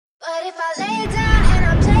if I lay down and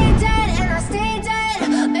I play dead and I stay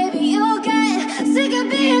dead, maybe you'll get sick of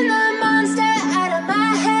being the monster out of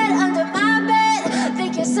my head, under my bed.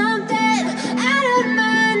 Think you're something out of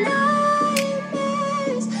my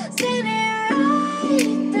nightmares, standing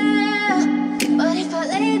right there. But if I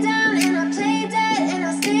lay down and I play dead and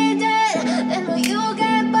I stay dead, then will you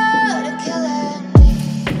get bored of killing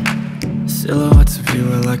me? Silhouettes of you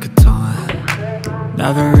are like a taunt.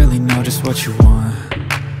 Never really know just what you want.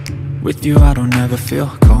 With you I don't ever feel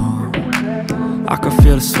calm. I can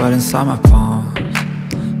feel the sweat inside my palms.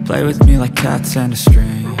 Play with me like cats and a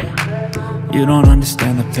string. You don't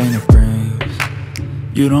understand the pain it brings.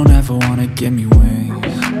 You don't ever wanna give me wings.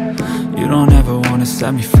 You don't ever wanna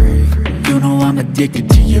set me free. You know I'm addicted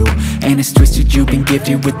to you, and it's twisted, you've been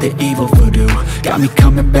gifted with the evil voodoo. Got me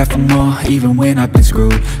coming back for more, even when I've been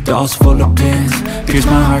screwed. Dolls full of pins, pierce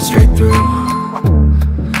my heart straight through.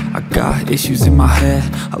 I got issues in my head,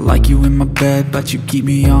 I like you in my bed, but you keep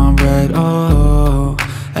me on red. Oh,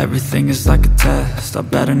 everything is like a test, I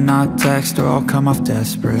better not text or I'll come off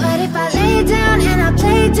desperate. But if I lay down and I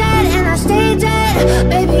play dead and I stay dead,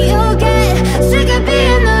 maybe you'll get sick of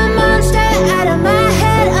being the monster out of my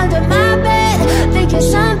head, under my bed. Think you're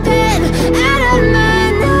something out of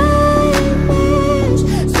my nightmares,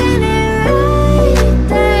 standing right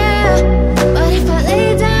there. But if I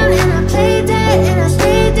lay down and I play dead and I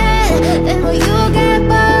stay dead, then will you get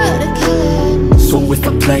bored of killing me? So if I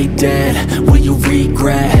play dead, will you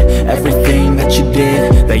regret everything that you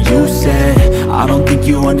did, that you said? I don't think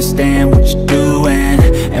you understand what you're doing,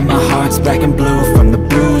 and my heart's black and blue from the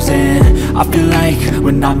bruising. I feel like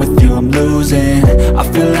when I'm with you I'm losing. I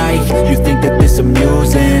feel like you think that this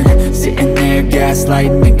amusing, sitting there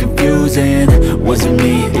gaslighting and confusing. Was it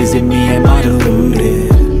me? Is it me? Am I deluded?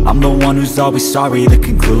 I'm the one who's always sorry, the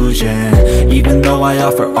conclusion, even though I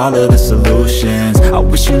offer all of the solutions. I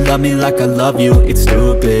wish you loved me like I love you, it's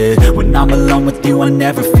stupid. When I'm alone with you I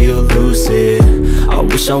never feel lucid. I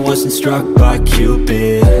wish I wasn't struck by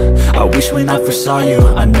Cupid. I wish when I first saw you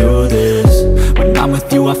I knew this. When I'm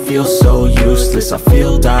with you I feel so useless, I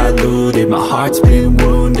feel diluted, my heart's been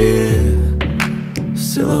wounded.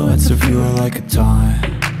 Silhouettes of you are like a taunt.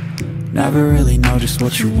 Never really know just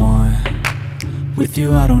what you want. With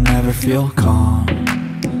you I don't ever feel calm.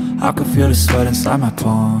 I can feel the sweat inside my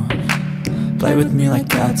palms. Play with me like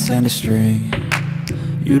cats and a string.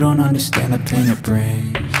 You don't understand the pain it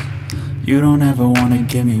brings. You don't ever wanna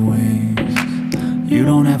give me wings. You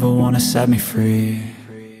don't ever wanna set me free.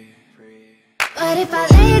 But if I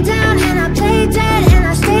lay down and I play dead and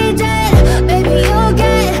I stay dead, maybe you'll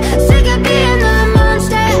get sick of being the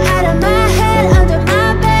monster out of my head, under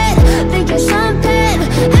my bed. Think you're something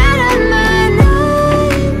out of my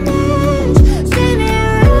nightmares,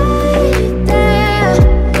 standing right there.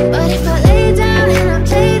 But if I lay down and I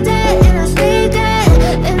play dead and I stay dead,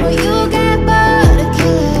 then will you get bored of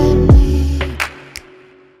killing me?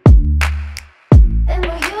 Then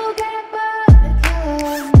will you get bored of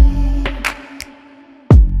killing me?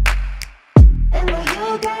 And will you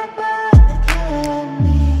get bored of killing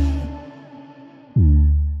me?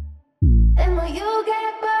 And will you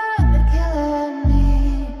get bored of killing me?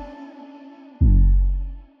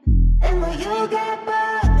 And will you get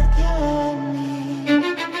bored of killing me?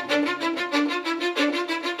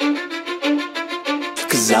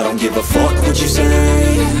 'Cause I don't give a fuck what you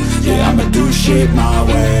say. Yeah, I'ma do shit my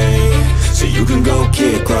way. So you can go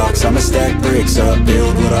kick rocks, I'ma stack bricks up,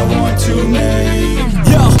 build what I want to make.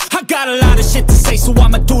 Yo, I got a lot of shit to say, so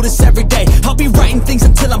I'ma do this every day. I'll be writing things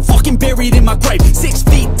until I'm fucking buried in my grave. 6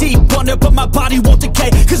 feet deep under, but my body won't decay.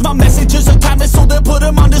 'Cause my messages are timeless, so they'll put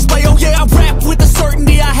them on display. Oh yeah, I rap with a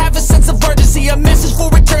certainty, I have a sense of urgency. A message for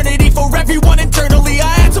eternity, for everyone internally.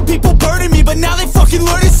 I had some people burning me, but now they fucking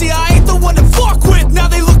learn to see I ain't the one to fuck with. Now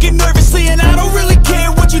they looking nervously, and I don't really care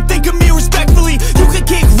what you think of me respectfully. You can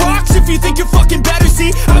kick rocks if you think you're fucking better,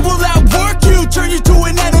 see. I will outwork you, turn you to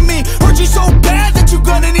an enemy. Hurt you so bad that you're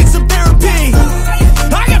gonna need some therapy.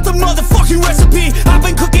 I got the motherfucking recipe, I've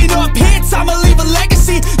been cooking up hits, I'ma leave a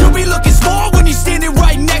legacy. You'll be looking small when you're standing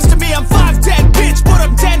right next to me. I'm 5'10", bitch, but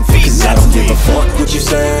I'm 10 feet. 'Cause I don't give a fuck what you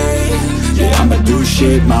say. Yeah, I'ma do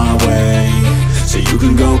shit my way. So you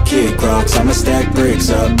can go kick rocks, I'ma stack bricks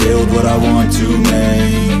up, build what I want to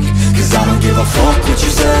make. 'Cause I don't give a fuck what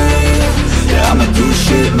you say. Yeah, I'ma do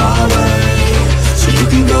shit my way. So you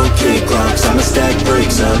can go kick rocks, I'ma stack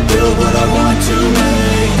bricks up, build what I want to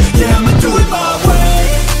make. Yeah, I'ma do it my way.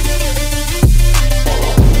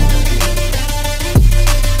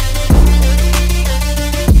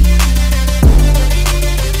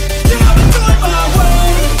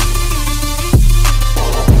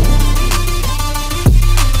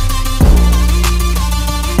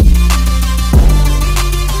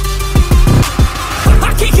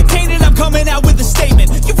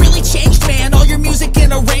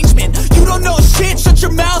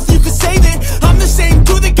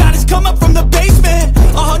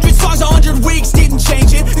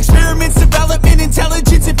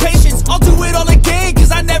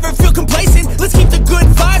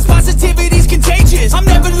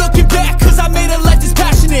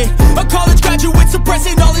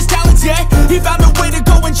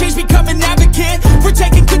 and change, become an advocate for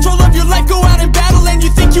taking control of your life, go out and battle. And you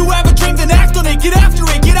think you have a dream, then act on it. Get after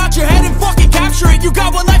it, get out your head and fucking capture it. You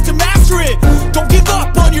got one life to master it. Don't give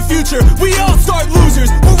up on your future, we all start losers.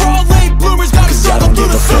 We're all late bloomers, gotta struggle through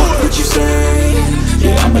the sewer. What you say,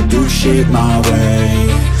 yeah, I'ma do shit my way.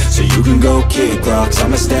 So you can go kick rocks,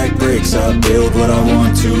 I'ma stack bricks up, build what I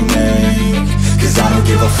want to make. Cause I don't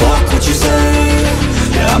give a fuck what you say,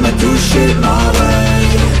 yeah, I'ma do shit my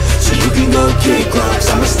way. So you can go kick rocks,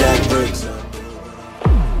 I'ma stack bricks up.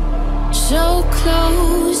 So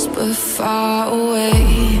close but far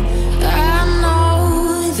away, I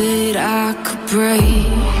know that I could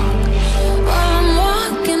break.